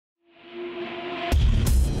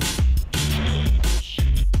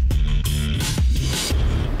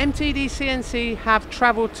MTDCNC have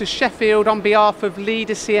travelled to Sheffield on behalf of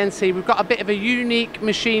Leader CNC. We've got a bit of a unique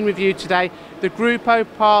machine review today, the Gruppos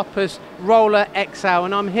Parpas Roller XL,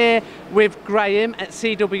 and I'm here with Graham at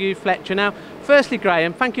CW Fletcher. Now, firstly,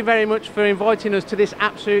 Graham, thank you very much for inviting us to this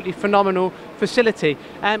absolutely phenomenal facility.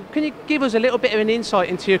 Can you give us a little bit of an insight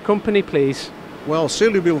into your company, please? Well,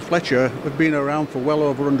 CW Fletcher have been around for well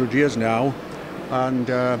over 100 years now, and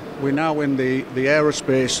we're now in the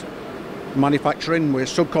aerospace manufacturing. We're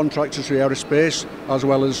subcontractors to aerospace as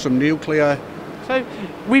well as some nuclear. So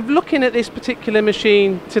we're looking at this particular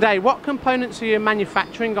machine today. What components are you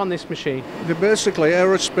manufacturing on this machine? They're basically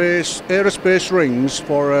aerospace rings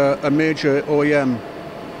for a major OEM.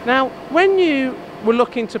 Now, when you were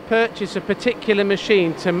looking to purchase a particular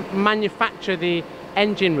machine to manufacture the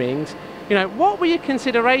engine rings, you know, what were your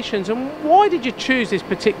considerations and why did you choose this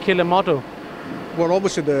particular model? Well,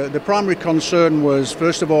 obviously the primary concern was,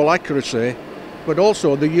 first of all, accuracy, but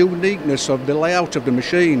also the uniqueness of the layout of the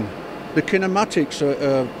machine. The kinematics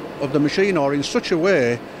of the machine are in such a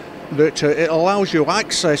way that it allows you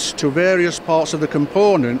access to various parts of the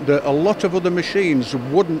component that a lot of other machines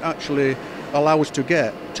wouldn't actually allow us to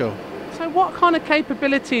get to. So what kind of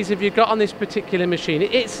capabilities have you got on this particular machine?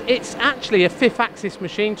 It's actually a fifth axis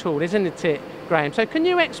machine tool, isn't it, Graham? So can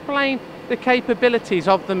you explain the capabilities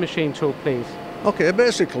of the machine tool, please? Okay,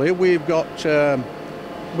 basically we've got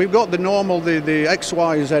the normal, the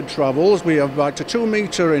XYZ travels. We have about a 2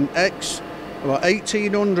 metre in X, about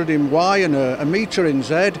 1800 in Y and a metre in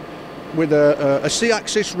Z, with a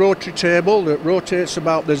C-axis rotary table that rotates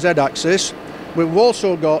about the Z-axis. We've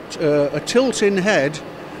also got a tilting head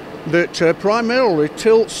that primarily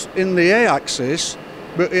tilts in the A-axis,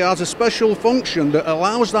 but it has a special function that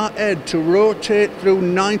allows that head to rotate through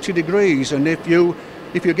 90 degrees. And if you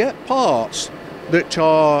get parts that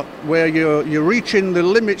are where you're reaching the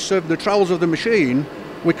limits of the travels of the machine,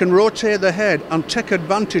 we can rotate the head and take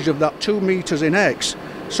advantage of that 2 metres in X.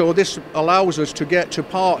 So this allows us to get to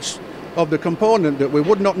parts of the component that we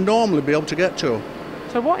would not normally be able to get to.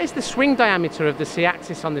 So what is the swing diameter of the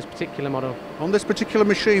C-axis on this particular model? On this particular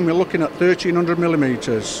machine we're looking at 1300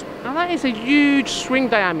 millimetres. Now that is a huge swing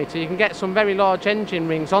diameter. You can get some very large engine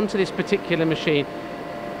rings onto this particular machine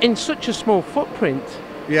in such a small footprint.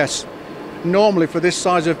 Yes. Normally for this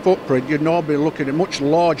size of footprint you'd normally be looking at much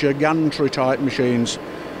larger gantry type machines,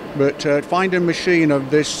 but finding a machine of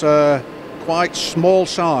this quite small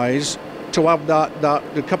size to have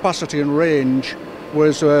the capacity and range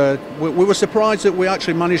was, we were surprised that we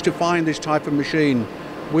actually managed to find this type of machine.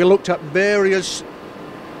 We looked at various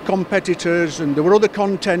competitors and there were other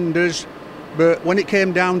contenders, but when it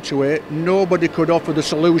came down to it, nobody could offer the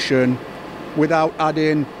solution without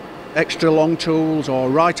adding extra long tools or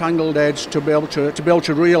right-angled heads to be able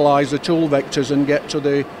to realise the tool vectors and get to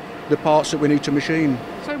the parts that we need to machine.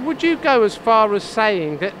 So would you go as far as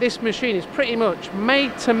saying that this machine is pretty much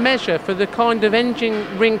made to measure for the kind of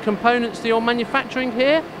engine ring components that you're manufacturing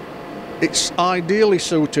here? It's ideally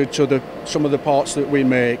suited to some of the parts that we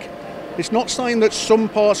make. It's not saying that some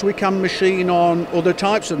parts we can machine on other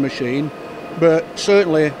types of machine, but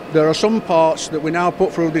certainly there are some parts that we now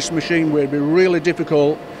put through this machine where it'd be really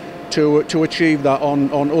difficult to achieve that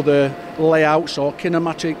on other layouts or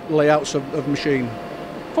kinematic layouts of machine.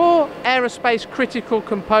 For aerospace critical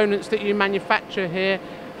components that you manufacture here,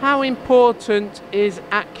 how important is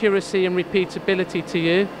accuracy and repeatability to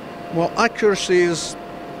you? Well, accuracy is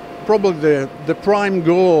probably the prime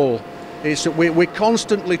goal. Is that we're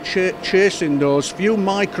constantly chasing those few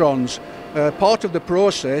microns. Part of the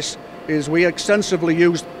process is we extensively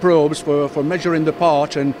use probes for measuring the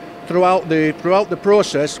part, and throughout the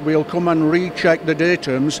process we'll come and recheck the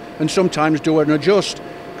datums and sometimes do an adjust,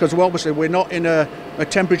 because obviously we're not in a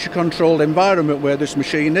temperature controlled environment where this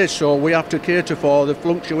machine is, so we have to cater for the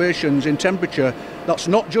fluctuations in temperature. That's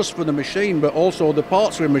not just for the machine but also the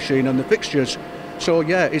parts of the machine and the fixtures. So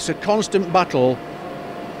yeah, it's a constant battle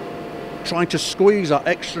trying to squeeze that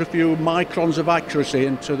extra few microns of accuracy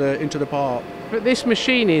into the part. But this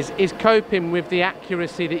machine is coping with the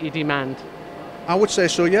accuracy that you demand? I would say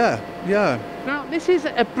so, yeah. Now this is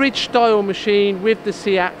a bridge style machine with the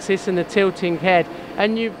C-axis and the tilting head,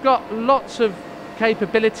 and you've got lots of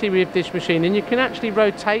capability with this machine, and you can actually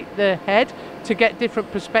rotate the head to get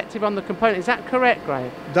different perspective on the component. Is that correct,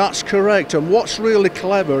 Graham? That's correct, and what's really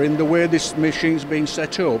clever in the way this machine's been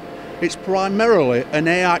set up, it's primarily an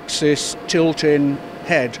A-axis tilting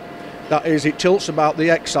head. That is, it tilts about the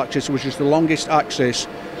X-axis, which is the longest axis.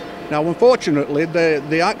 Now, unfortunately,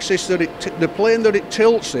 the plane that it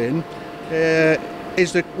tilts in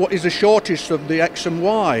is the shortest of the X and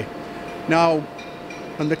Y. Now,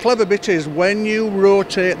 and the clever bit is when you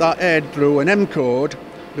rotate that head through an M code,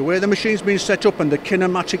 the way the machine's been set up and the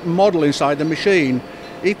kinematic model inside the machine,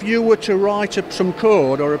 if you were to write some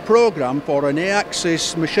code or a program for an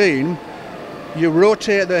A-axis machine, you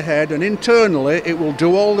rotate the head and internally it will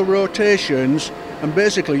do all the rotations, and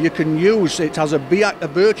basically you can use it as a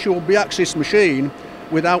virtual B-axis machine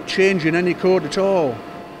without changing any code at all.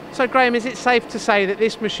 So Graham, is it safe to say that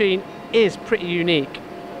this machine is pretty unique?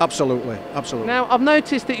 Absolutely, absolutely. Now, I've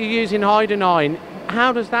noticed that you're using iron.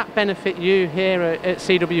 How does that benefit you here at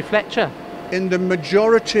CW Fletcher? In the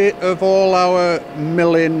majority of all our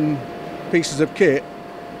milling pieces of kit,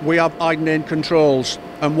 we have iron controls.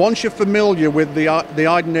 And once you're familiar with the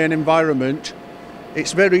iron environment,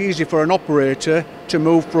 it's very easy for an operator to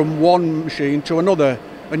move from one machine to another.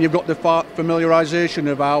 And you've got the familiarisation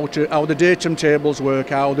of how the datum tables work,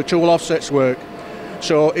 how the tool offsets work.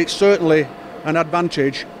 So it's certainly an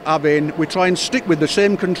advantage we try and stick with the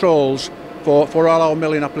same controls for all our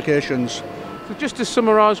milling applications. So just to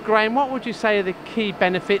summarise, Graham, what would you say are the key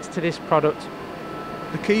benefits to this product?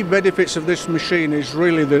 The key benefits of this machine is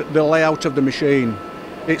really the layout of the machine.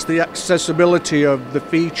 It's the accessibility of the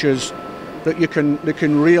features that you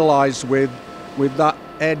can realise with that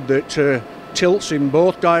head that tilts in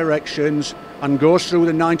both directions and goes through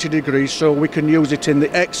the 90 degrees, so we can use it in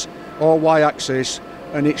the X or Y axis,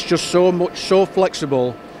 and it's just so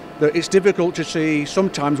flexible that it's difficult to see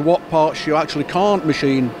sometimes what parts you actually can't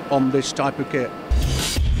machine on this type of kit.